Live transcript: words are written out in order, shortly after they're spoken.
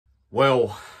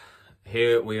Well,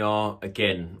 here we are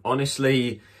again.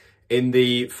 Honestly, in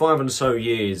the 5 and so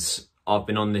years I've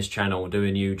been on this channel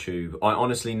doing YouTube, I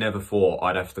honestly never thought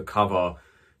I'd have to cover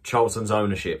Charlton's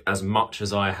ownership as much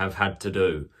as I have had to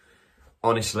do.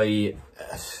 Honestly,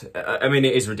 I mean,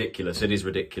 it is ridiculous. It is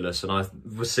ridiculous. And I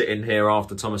was sitting here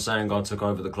after Thomas Sandgaard took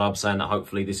over the club saying that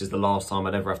hopefully this is the last time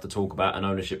I'd ever have to talk about an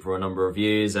ownership for a number of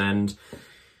years. And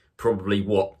probably,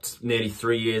 nearly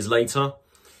 3 years later,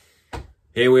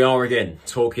 here we are again,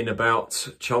 talking about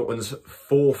Charlton's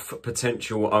fourth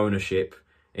potential ownership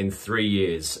in 3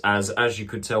 years. As you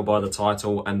could tell by the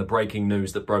title and the breaking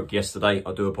news that broke yesterday,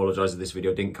 I do apologise if this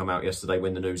video didn't come out yesterday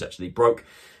when the news actually broke,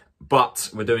 but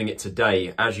we're doing it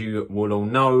today. As you will all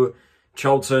know,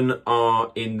 Charlton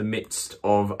are in the midst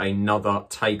of another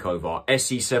takeover.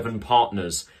 SE7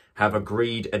 partners have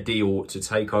agreed a deal to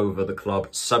take over the club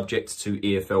subject to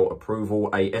EFL approval.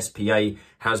 A SPA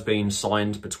has been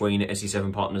signed between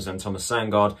SE7 partners and Thomas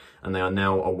Sandgaard, and they are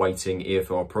now awaiting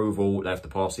EFL approval. They have to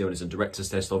pass the owners and directors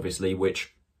test, obviously,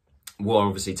 which will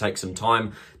obviously take some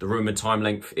time. The rumoured time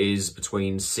length is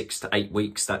between 6 to 8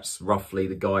 weeks. That's roughly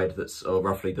the guide, or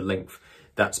roughly the length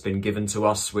that's been given to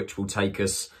us, which will take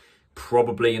us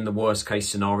probably in the worst case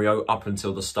scenario up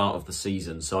until the start of the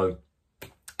season. So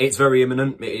it's very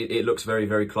imminent. It looks very,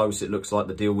 very close. It looks like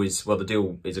the deal is, well, the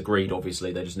deal is agreed,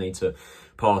 obviously. They just need to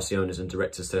pass the owners and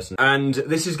directors test. And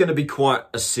this is going to be quite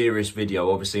a serious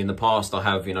video. Obviously, in the past, I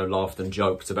have, laughed and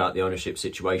joked about the ownership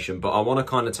situation, but I want to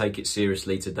kind of take it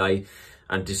seriously today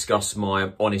and discuss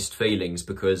my honest feelings,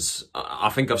 because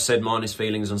I think I've said my honest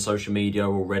feelings on social media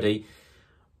already.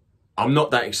 I'm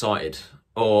not that excited,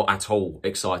 or at all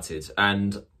excited.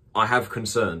 And I have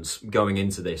concerns going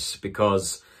into this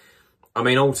because, I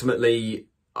mean, ultimately,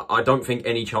 I don't think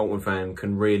any Charlton fan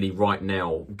can really right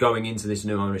now, going into this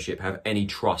new ownership, have any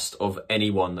trust of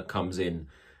anyone that comes in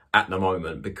at the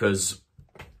moment, because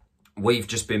we've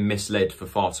just been misled for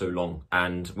far too long.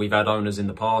 And we've had owners in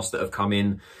the past that have come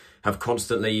in, have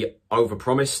constantly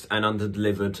overpromised and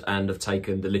underdelivered, and have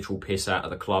taken the literal piss out of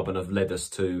the club and have led us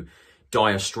to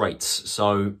dire straits.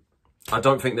 So I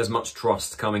don't think there's much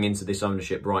trust coming into this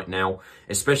ownership right now,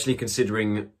 especially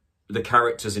considering the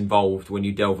characters involved when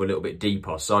you delve a little bit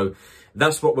deeper. So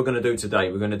that's what we're going to do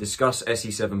today. We're going to discuss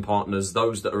SE7 partners,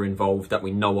 those that are involved that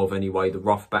we know of anyway, the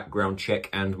rough background check,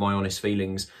 and my honest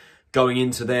feelings going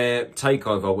into their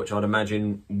takeover, which I'd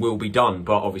imagine will be done.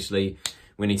 But obviously,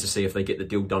 we need to see if they get the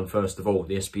deal done first of all.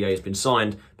 The SPA has been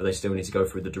signed, but they still need to go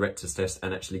through the director's test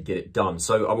and actually get it done.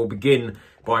 So I will begin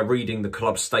by reading the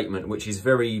club statement, which is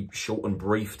very short and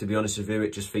brief, to be honest with you.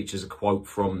 It just features a quote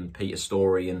from Peter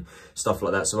Story and stuff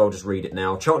like that. So I'll just read it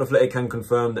now. Charlton Athletic can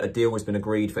confirm that a deal has been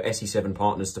agreed for SE7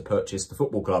 partners to purchase the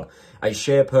football club. A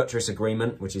share purchase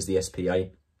agreement, which is the SPA,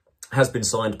 has been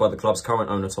signed by the club's current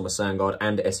owner, Thomas Sandgaard,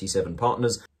 and SE7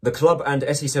 partners. The club and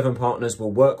SE7 partners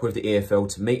will work with the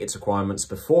EFL to meet its requirements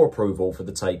before approval for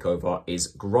the takeover is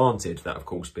granted. That, of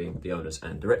course, being the owners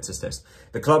and directors test.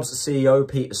 The club's CEO,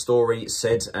 Peter Story,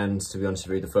 said, and to be honest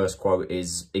with you, the first quote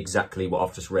is exactly what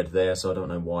I've just read there, so I don't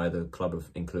know why the club have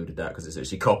included that, because it's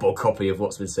actually copy of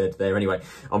what's been said there. Anyway,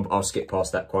 I'll skip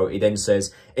past that quote. He then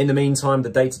says, in the meantime, the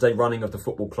day-to-day running of the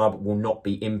football club will not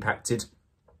be impacted.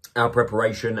 Our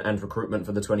preparation and recruitment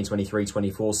for the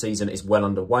 2023-24 season is well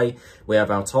underway. We have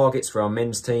our targets for our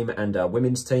men's team and our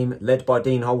women's team, led by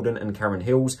Dean Holden and Karen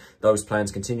Hills. Those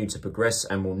plans continue to progress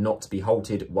and will not be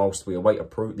halted whilst we await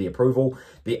the approval.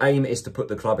 The aim is to put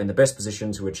the club in the best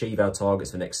position to achieve our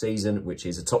targets for next season, which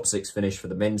is a top 6 finish for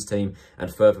the men's team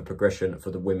and further progression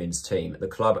for the women's team. The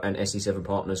club and SE7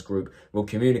 Partners Group will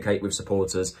communicate with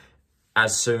supporters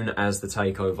as soon as the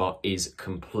takeover is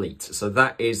complete. So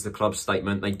that is the club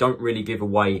statement. They don't really give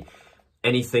away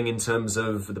anything in terms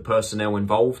of the personnel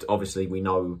involved. Obviously, we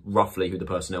know roughly who the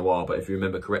personnel are, but if you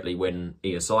remember correctly, when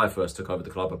ESI first took over the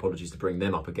club, apologies to bring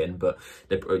them up again, but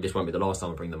this won't be the last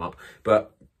time I bring them up.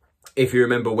 But if you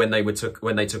remember when they took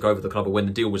over the club, or when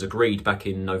the deal was agreed back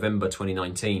in November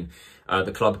 2019,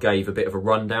 the club gave a bit of a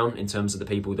rundown in terms of the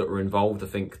people that were involved. I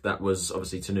think that was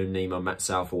obviously Tanu Nima, Matt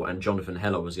Southall, and Jonathan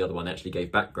Heller was the other one that actually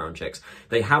gave background checks.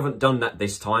 They haven't done that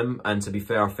this time, and to be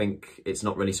fair, I think it's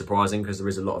not really surprising because there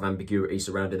is a lot of ambiguity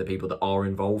surrounding the people that are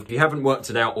involved. If you haven't worked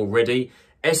it out already,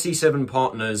 SE7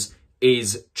 Partners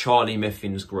is Charlie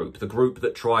Miffin's group, the group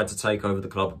that tried to take over the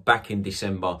club back in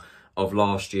December of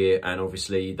last year, and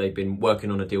obviously they've been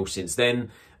working on a deal since then.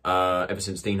 Ever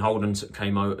since Dean Holden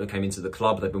came into the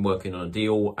club, they've been working on a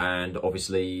deal, and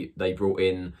obviously they brought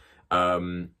in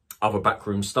other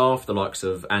backroom staff, the likes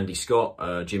of Andy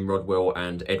Scott, Jim Rodwell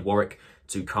and Ed Warwick,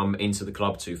 to come into the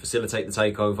club to facilitate the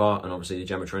takeover. And obviously the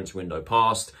January transfer window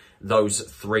passed, Those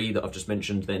three that I've just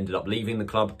mentioned they ended up leaving the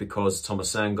club because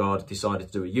Thomas Sandgaard decided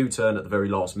to do a U-turn at the very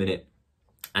last minute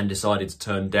and decided to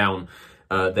turn down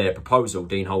their proposal.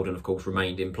 Dean Holden, of course,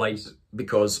 remained in place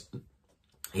because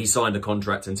he signed a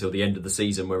contract until the end of the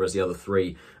season, whereas the other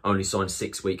three only signed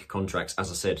 6-week contracts,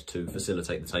 as I said, to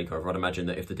facilitate the takeover. I'd imagine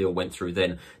that if the deal went through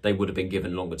then, they would have been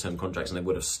given longer term contracts and they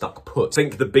would have stuck put. I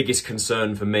think the biggest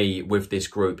concern for me with this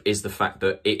group is the fact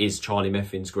that it is Charlie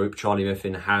Meffin's group. Charlie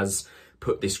Meffin has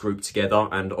put this group together,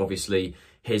 and obviously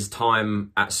his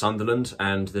time at Sunderland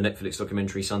and the Netflix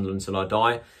documentary Sunderland Till I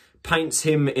Die paints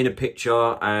him in a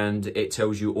picture, and it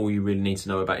tells you all you really need to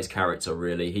know about his character,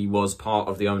 really. He was part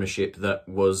of the ownership that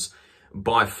was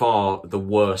by far the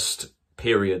worst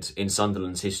period in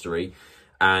Sunderland's history,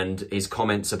 and his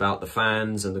comments about the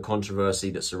fans and the controversy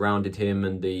that surrounded him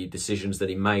and the decisions that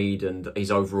he made and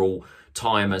his overall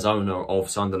time as owner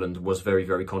of Sunderland was very,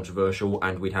 very controversial,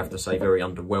 and we'd have to say very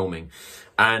underwhelming.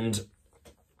 And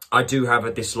I do have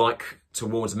a dislike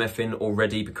towards Meffin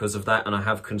already because of that, and I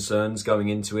have concerns going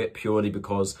into it purely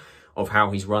because of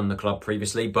how he's run the club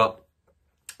previously. But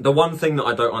the one thing that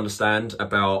I don't understand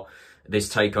about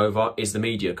this takeover is the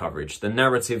media coverage. The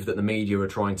narrative that the media are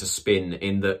trying to spin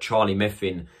in that Charlie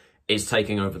Meffin is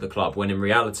taking over the club, when in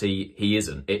reality he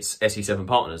isn't. It's SE7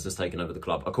 Partners that's taken over the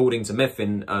club. According to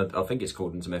Meffin, I think it's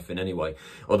according to Meffin anyway,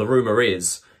 or the rumour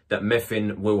is that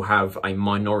Meffin will have a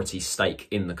minority stake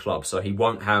in the club. So he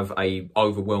won't have a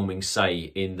overwhelming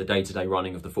say in the day-to-day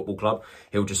running of the football club.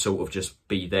 He'll just sort of just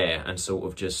be there and sort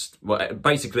of just, well,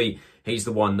 basically he's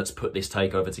the one that's put this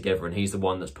takeover together, and he's the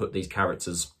one that's put these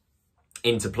characters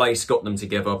into place, got them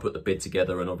together, put the bid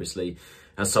together, and obviously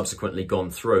has subsequently gone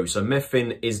through. So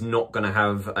Meffin is not going to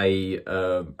have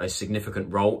a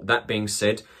significant role. That being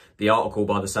said, the article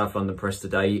by the South London Press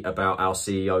today about our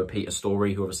CEO, Peter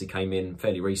Storey, who obviously came in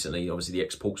fairly recently, obviously the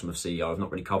ex-Portsmouth CEO. I've not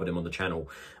really covered him on the channel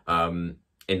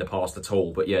in the past at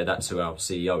all, but yeah, that's who our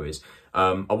CEO is.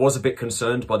 I was a bit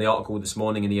concerned by the article this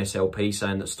morning in the SLP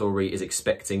saying that Storey is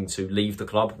expecting to leave the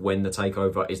club when the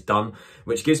takeover is done,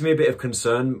 which gives me a bit of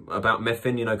concern about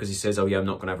Meffin, you know, because he says, oh yeah, I'm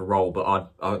not going to have a role, but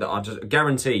I just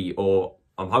guarantee, or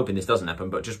I'm hoping this doesn't happen,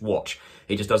 but just watch.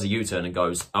 He just does a U-turn and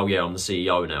goes, oh yeah, I'm the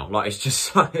CEO now. Like, it's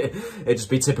just, it'd just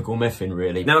be typical Meffin,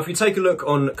 really. Now, if you take a look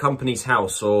on Company's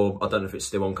House, or I don't know if it's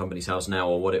still on Company's House now,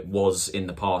 or what it was in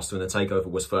the past when the takeover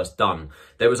was first done,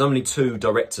 there was only 2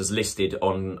 directors listed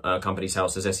on Company's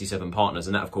House as SE7 Partners,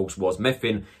 and that, of course, was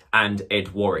Meffin and Ed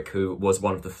Warwick, who was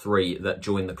one of the 3 that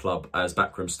joined the club as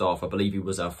backroom staff. I believe he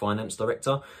was our finance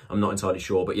director. I'm not entirely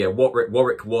sure, but yeah,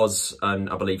 Warwick was, and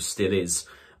I believe still is,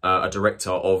 a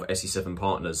director of SE7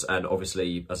 Partners, and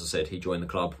obviously, as I said, he joined the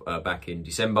club back in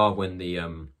December when the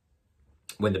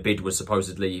bid was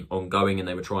supposedly ongoing and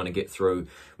they were trying to get through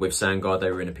with Sandgaard.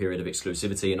 They were in a period of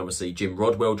exclusivity, and obviously Jim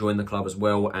Rodwell joined the club as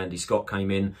well. Andy Scott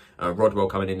came in, Rodwell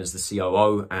coming in as the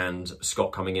COO and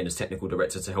Scott coming in as technical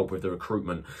director to help with the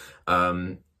recruitment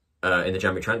in the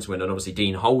January transfer window. And obviously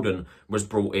Dean Holden was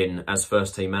brought in as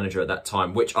first team manager at that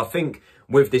time, which I think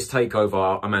with this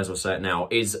takeover, I may as well say it now,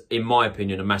 is, in my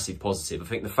opinion, a massive positive. I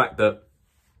think the fact that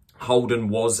Holden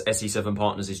was SE7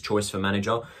 Partners' choice for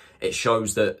manager, it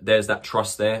shows that there's that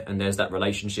trust there and there's that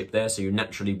relationship there. So you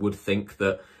naturally would think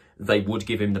that they would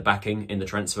give him the backing in the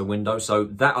transfer window. So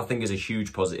that, I think, is a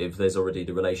huge positive. There's already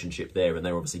the relationship there and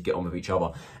they obviously get on with each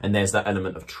other, and there's that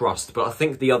element of trust. But I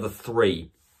think the other 3,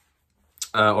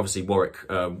 obviously Warwick,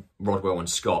 Rodwell and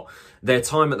Scott, their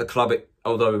time at the club,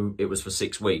 although it was for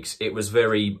 6 weeks, it was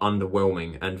very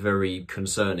underwhelming and very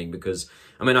concerning because,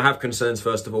 I mean, I have concerns,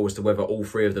 first of all, as to whether all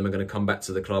 3 of them are going to come back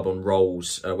to the club on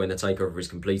roles when the takeover is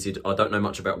completed. I don't know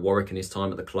much about Warwick and his time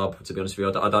at the club, to be honest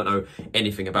with you. I don't know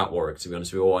anything about Warwick, to be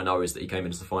honest with you. All I know is that he came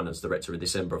in as the finance director in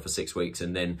December for 6 weeks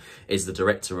and then is the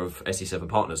director of SE7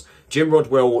 Partners. Jim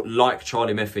Rodwell, like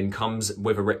Charlie Meffin, comes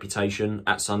with a reputation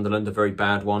at Sunderland, a very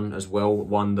bad one as well,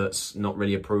 one that's not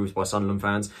really approved by Sunderland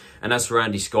fans. And as for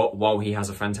Andy Scott, while he has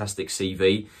a fantastic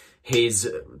CV, his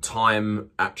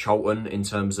time at Charlton in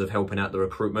terms of helping out the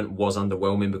recruitment was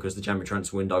underwhelming because the January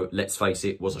transfer window, let's face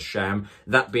it, was a sham.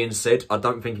 That being said, I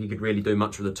don't think he could really do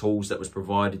much with the tools that was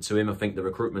provided to him. I think the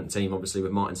recruitment team, obviously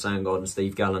with Martin Sandgaard and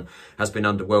Steve Gallen, has been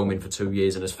underwhelming for 2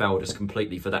 years and has failed us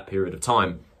completely for that period of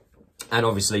time. And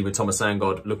obviously with Thomas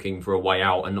Sandgaard looking for a way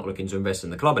out and not looking to invest in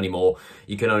the club anymore,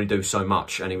 you can only do so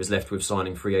much. And he was left with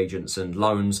signing free agents and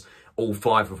loans, all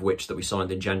 5 of which that we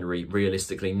signed in January,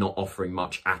 realistically not offering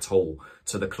much at all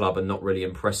to the club and not really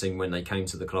impressing when they came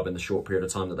to the club in the short period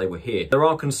of time that they were here. There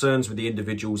are concerns with the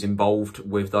individuals involved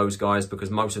with those guys because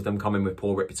most of them come in with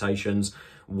poor reputations.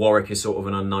 Warwick is sort of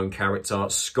an unknown character.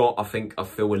 Scott, I think I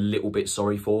feel a little bit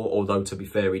sorry for, although to be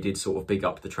fair, he did sort of big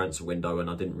up the transfer window and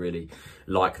I didn't really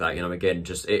like that. You know, again,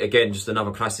 just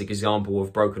another classic example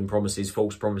of broken promises,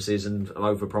 false promises and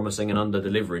over-promising and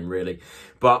under-delivering, really.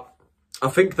 But I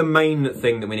think the main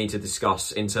thing that we need to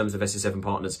discuss in terms of SE7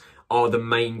 partners are the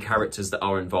main characters that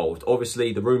are involved.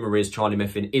 Obviously, the rumour is Charlie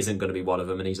Meffin isn't going to be one of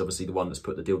them, and he's obviously the one that's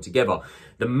put the deal together.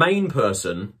 The main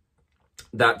person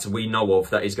that we know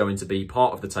of that is going to be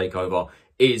part of the takeover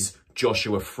is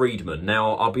Joshua Friedman.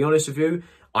 Now, I'll be honest with you,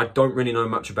 I don't really know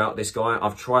much about this guy.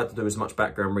 I've tried to do as much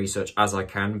background research as I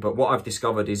can, but what I've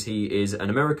discovered is he is an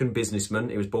American businessman.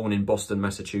 He was born in Boston,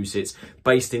 Massachusetts,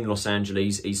 based in Los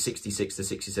Angeles. He's 66 to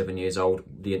 67 years old.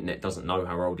 The internet doesn't know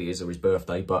how old he is or his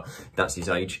birthday, but that's his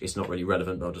age. It's not really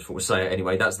relevant, but I just thought to say it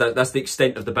anyway. That's the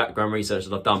extent of the background research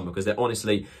that I've done, because there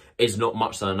honestly is not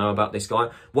much that I know about this guy.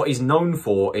 What he's known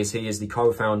for is he is the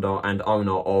co-founder and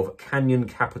owner of Canyon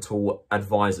Capital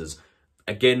Advisors.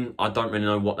 Again, I don't really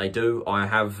know what they do. I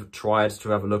have tried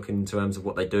to have a look in terms of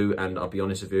what they do, and I'll be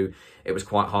honest with you, it was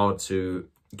quite hard to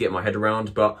get my head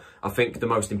around. But I think the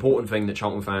most important thing that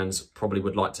Charlton fans probably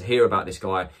would like to hear about this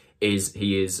guy is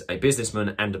he is a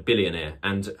businessman and a billionaire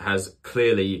and has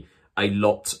clearly a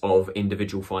lot of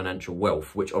individual financial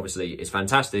wealth, which obviously is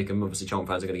fantastic, and obviously Charlton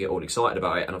fans are going to get all excited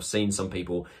about it, and I've seen some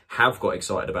people have got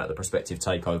excited about the prospective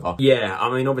takeover. Yeah, I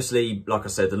mean, obviously, like I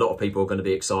said, a lot of people are going to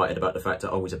be excited about the fact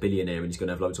that, oh, he's a billionaire and he's going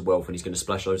to have loads of wealth and he's going to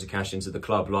splash loads of cash into the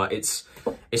club. Like, it's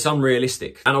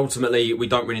unrealistic. And ultimately, we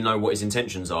don't really know what his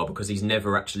intentions are, because he's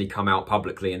never actually come out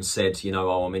publicly and said, you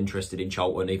know, oh, I'm interested in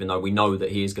Charlton, even though we know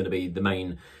that he is going to be the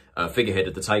main figurehead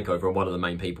of the takeover and one of the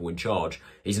main people in charge.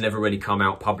 He's never really come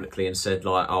out publicly and said,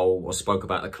 like, oh, or spoke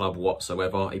about the club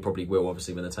whatsoever. He probably will,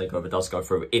 obviously, when the takeover does go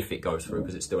through, if it goes through,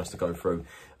 because it still has to go through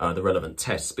the relevant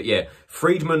tests. But yeah,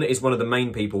 Friedman is one of the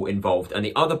main people involved, and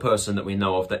the other person that we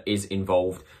know of that is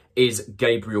involved is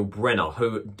Gabriel Brenner,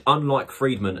 who, unlike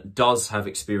Friedman, does have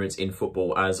experience in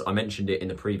football, as I mentioned it in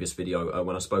the previous video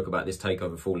when I spoke about this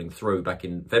takeover falling through back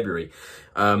in February.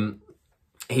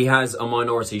 He has a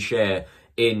minority share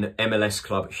in MLS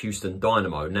club Houston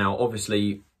Dynamo. Now,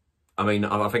 obviously, I mean,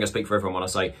 I think I speak for everyone when I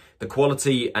say the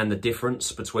quality and the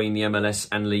difference between the MLS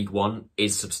and League One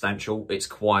is substantial. It's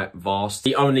quite vast.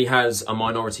 He only has a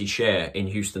minority share in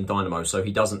Houston Dynamo, so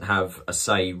he doesn't have a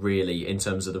say really in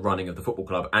terms of the running of the football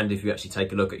club. And if you actually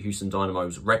take a look at Houston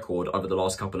Dynamo's record over the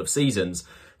last couple of seasons,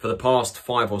 for the past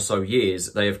 5 or so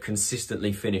years, they have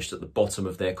consistently finished at the bottom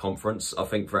of their conference. I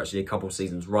think for actually a couple of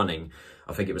seasons running,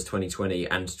 I think it was 2020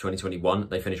 and 2021,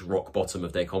 they finished rock bottom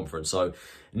of their conference. So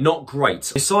not great.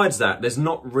 Besides that, there's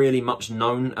not really much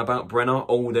known about Brenner.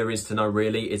 All there is to know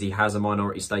really is he has a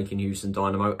minority stake in Houston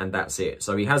Dynamo, and that's it.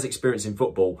 So he has experience in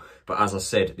football, but as I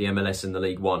said, the MLS and the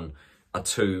League One are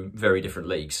 2 very different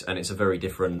leagues, and it's a very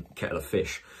different kettle of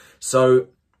fish. So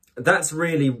that's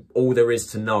really all there is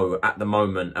to know at the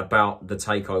moment about the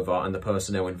takeover and the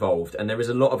personnel involved. And there is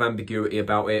a lot of ambiguity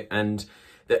about it, and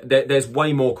there's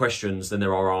way more questions than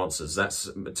there are answers. That's,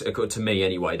 to me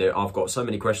anyway, I've got so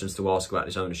many questions to ask about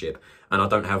this ownership, and I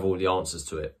don't have all the answers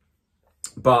to it.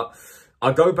 But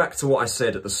I go back to what I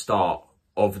said at the start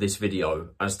of this video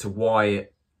as to why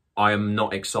I am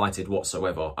not excited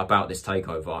whatsoever about this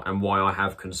takeover and why I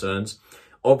have concerns.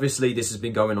 Obviously, this has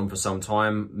been going on for some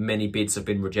time. Many bids have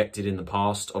been rejected in the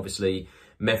past. Obviously,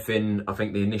 Meffin, I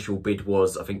think the initial bid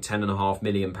was, I think, £10.5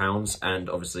 million. And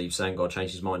obviously, Sangard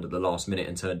changed his mind at the last minute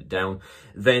and turned it down.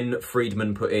 Then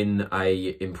Friedman put in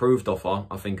a improved offer,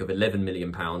 I think, of £11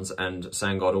 million. And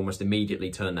Sangard almost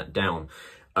immediately turned that down.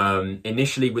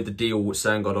 Initially with the deal,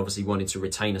 Sangard obviously wanted to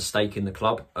retain a stake in the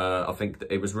club. I think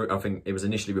it was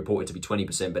initially reported to be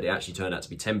 20%, but it actually turned out to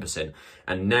be 10%.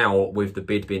 And now with the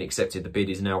bid being accepted, the bid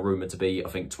is now rumoured to be, I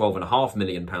think, £12.5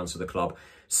 million for the club.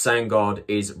 Sangard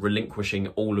is relinquishing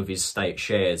all of his state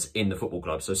shares in the football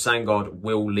club. So Sangard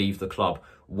will leave the club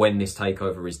when this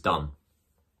takeover is done.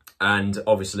 And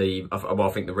obviously, I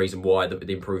think the reason why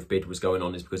the improved bid was going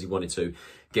on is because he wanted to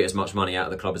get as much money out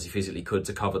of the club as he physically could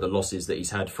to cover the losses that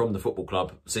he's had from the football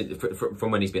club,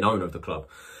 from when he's been owner of the club.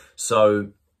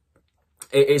 So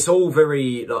it's all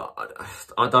very,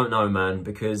 I don't know, man,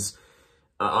 because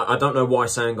I don't know why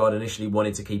Sangard initially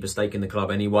wanted to keep a stake in the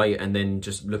club anyway, and then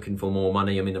just looking for more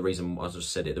money. I mean, the reason, as I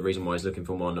just said it, the reason why he's looking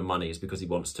for more money is because he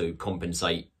wants to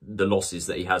compensate the losses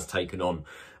that he has taken on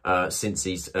since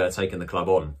he's taken the club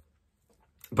on.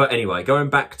 But anyway, going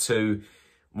back to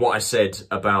what I said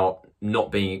about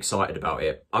not being excited about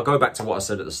it. I'll go back to what I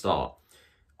said at the start.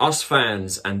 Us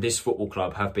fans and this football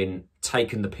club have been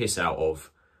taken the piss out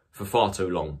of for far too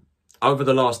long. Over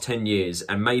the last 10 years,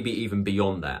 and maybe even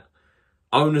beyond that,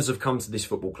 owners have come to this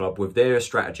football club with their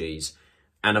strategies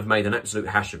and have made an absolute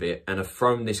hash of it and have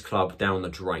thrown this club down the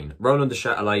drain. Roland de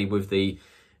Châtelet, with the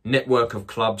network of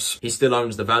clubs, he still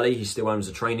owns the Valley, he still owns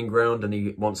the training ground, and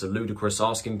he wants a ludicrous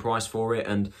asking price for it.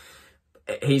 And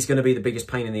he's going to be the biggest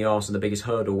pain in the arse and the biggest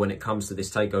hurdle when it comes to this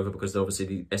takeover, because obviously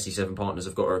the SE7 partners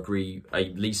have got to agree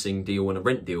a leasing deal and a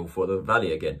rent deal for the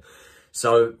Valley again.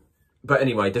 So, but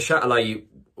anyway, de Châtelet,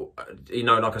 you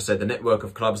know, like I said, the network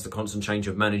of clubs, the constant change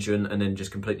of management, and then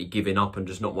just completely giving up and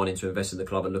just not wanting to invest in the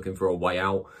club and looking for a way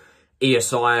out.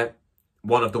 ESI,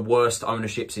 one of the worst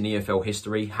ownerships in EFL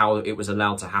history. How it was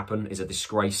allowed to happen is a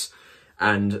disgrace.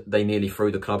 And they nearly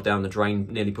threw the club down the drain,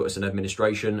 nearly put us in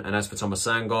administration. And as for Thomas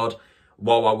Sandgaard,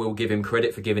 while I will give him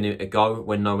credit for giving it a go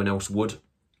when no one else would,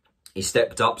 he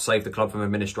stepped up, saved the club from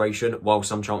administration. While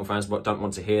some Charlton fans don't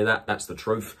want to hear that, that's the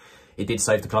truth. He did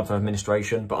save the club from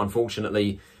administration, but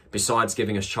unfortunately, besides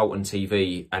giving us Charlton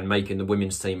TV and making the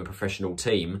women's team a professional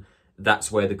team, that's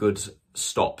where the good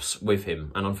stops with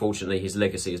him. And unfortunately, his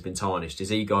legacy has been tarnished.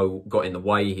 His ego got in the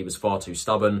way. He was far too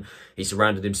stubborn. He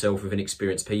surrounded himself with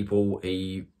inexperienced people.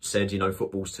 He said, you know,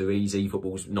 football's too easy.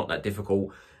 Football's not that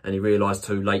difficult. And he realised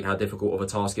too late how difficult of a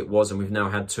task it was. And we've now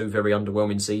had two very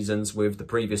underwhelming seasons, with the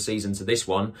previous season to this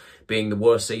one being the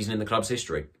worst season in the club's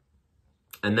history.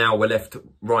 And now we're left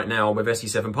right now with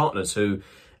SE7 partners who,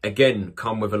 again,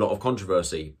 come with a lot of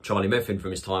controversy. Charlie Meffin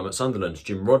from his time at Sunderland,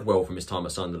 Jim Rodwell from his time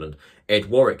at Sunderland, Ed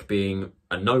Warwick being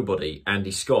a nobody, Andy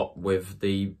Scott with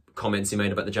the comments he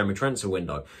made about the January transfer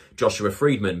window, Joshua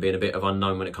Friedman being a bit of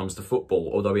unknown when it comes to football.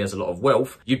 Although he has a lot of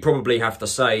wealth, you'd probably have to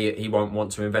say he won't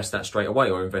want to invest that straight away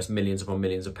or invest millions upon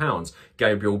millions of pounds.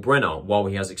 Gabriel Brenner, while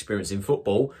he has experience in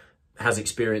football, has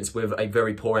experience with a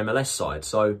very poor MLS side.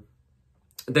 So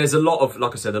there's a lot of,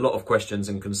 like I said, a lot of questions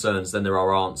and concerns than there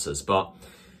are answers. But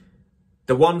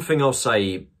the one thing I'll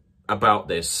say about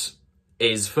this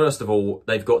is, first of all,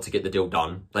 they've got to get the deal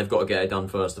done. They've got to get it done,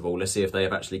 first of all. Let's see if they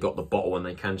have actually got the bottle and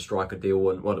they can strike a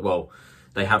deal. And well,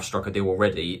 they have struck a deal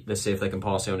already. Let's see if they can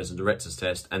pass the owners and directors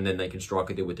test, and then they can strike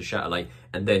a deal with de Châtelet,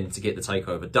 and then to get the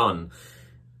takeover done.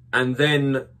 And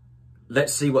then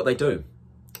let's see what they do.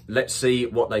 Let's see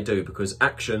what they do, because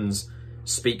actions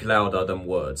speak louder than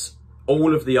words.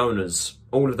 All of the owners,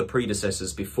 all of the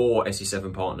predecessors before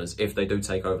SE7 partners, if they do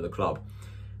take over the club,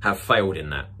 have failed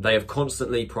in that. They have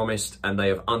constantly promised and they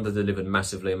have under-delivered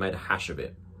massively and made a hash of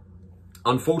it.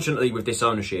 Unfortunately, with this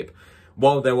ownership,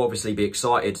 while they'll obviously be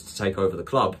excited to take over the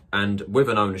club, and with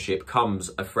an ownership comes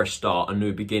a fresh start, a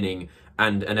new beginning,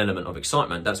 and an element of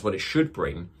excitement, that's what it should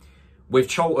bring. With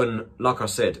Charlton, like I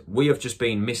said, we have just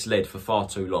been misled for far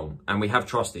too long, and we have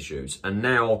trust issues. And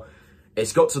now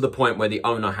it's got to the point where the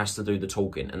owner has to do the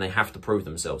talking and they have to prove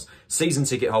themselves. Season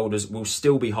ticket holders will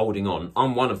still be holding on.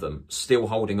 I'm one of them, still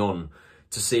holding on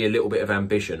to see a little bit of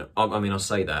ambition. I mean, I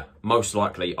say that. Most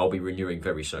likely, I'll be renewing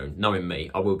very soon. Knowing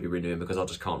me, I will be renewing because I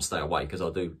just can't stay away, because I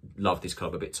do love this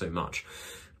club a bit too much.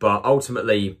 But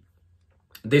ultimately,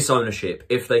 this ownership,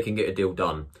 if they can get a deal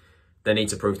done, they need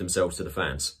to prove themselves to the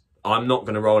fans. I'm not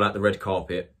going to roll out the red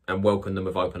carpet and welcome them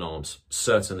with open arms.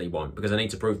 Certainly won't, because they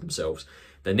need to prove themselves.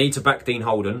 They need to back Dean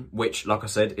Holden, which, like I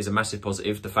said, is a massive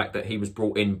positive. The fact that he was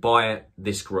brought in by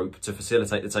this group to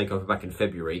facilitate the takeover back in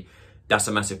February, that's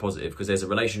a massive positive, because there's a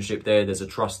relationship there, there's a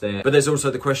trust there. But there's also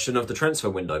the question of the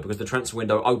transfer window, because the transfer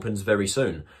window opens very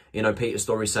soon. You know, Peter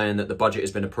Story saying that the budget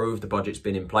has been approved, the budget's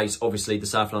been in place. Obviously, the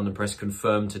South London Press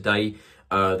confirmed today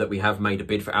that we have made a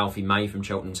bid for Alfie May from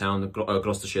Cheltenham Town. The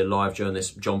Gloucestershire Live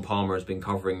journalist John Palmer has been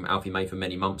covering Alfie May for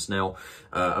many months now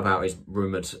about his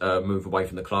rumoured move away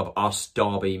from the club. Us,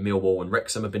 Derby, Millwall and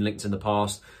Wrexham have been linked in the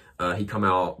past. He come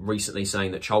out recently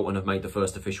saying that Charlton have made the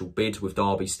first official bid, with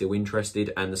Derby still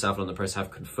interested, and the South London Press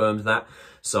have confirmed that.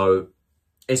 So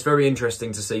it's very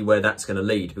interesting to see where that's going to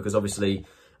lead, because obviously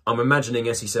I'm imagining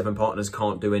SE7 partners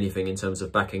can't do anything in terms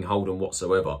of backing Holden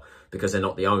whatsoever, because they're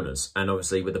not the owners. And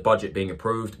obviously with the budget being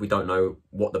approved, we don't know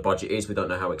what the budget is. We don't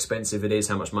know how expensive it is,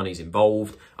 how much money is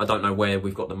involved. I don't know where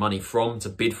we've got the money from to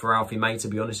bid for Alfie May, to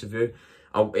be honest with you.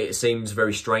 It seems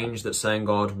very strange that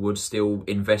Sandgaard would still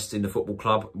invest in the football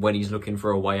club when he's looking for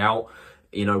a way out.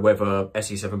 You know, whether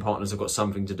SE7 partners have got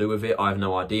something to do with it, I have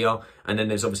no idea. And then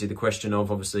there's obviously the question of,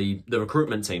 obviously, the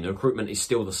recruitment team. The recruitment is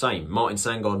still the same. Martin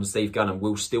Sandgaard and Steve Gannon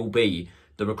will still be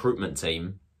the recruitment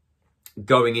team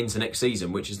going into next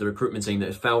season, which is the recruitment team that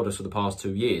has failed us for the past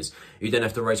 2 years. You then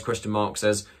have to raise question marks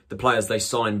as the players they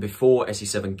sign before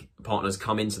SE7 partners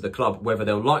come into the club, whether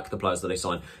they'll like the players that they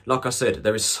sign. Like I said,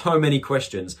 there is so many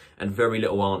questions and very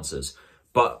little answers.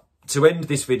 But to end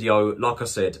this video, like I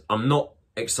said, I'm not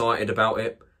excited about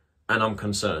it and I'm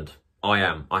concerned. I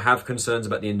am. I have concerns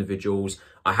about the individuals.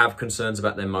 I have concerns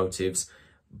about their motives.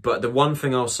 But the one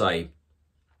thing I'll say,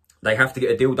 they have to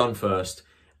get a deal done first,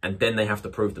 and then they have to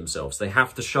prove themselves. They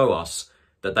have to show us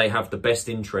that they have the best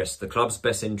interests, the club's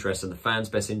best interests and the fans'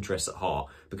 best interests at heart.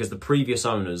 Because the previous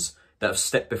owners that have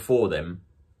stepped before them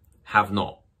have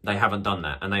not. They haven't done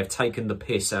that. And they have taken the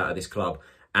piss out of this club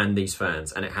and these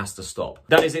fans, and it has to stop.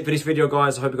 That is it for this video,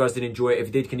 guys. I hope you guys did enjoy it. If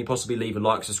you did, can you possibly leave a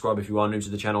like, subscribe if you are new to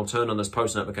the channel, turn on those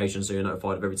post notifications so you're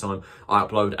notified of every time I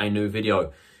upload a new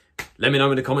video. Let me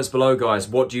know in the comments below, guys.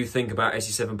 What do you think about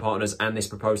SE7 partners and this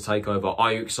proposed takeover?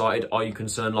 Are you excited? Are you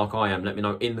concerned like I am? Let me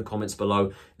know in the comments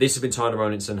below. This has been Tyler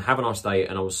Rowlinson. Have a nice day,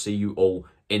 and I will see you all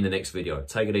in the next video.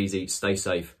 Take it easy, stay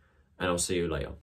safe, and I'll see you later.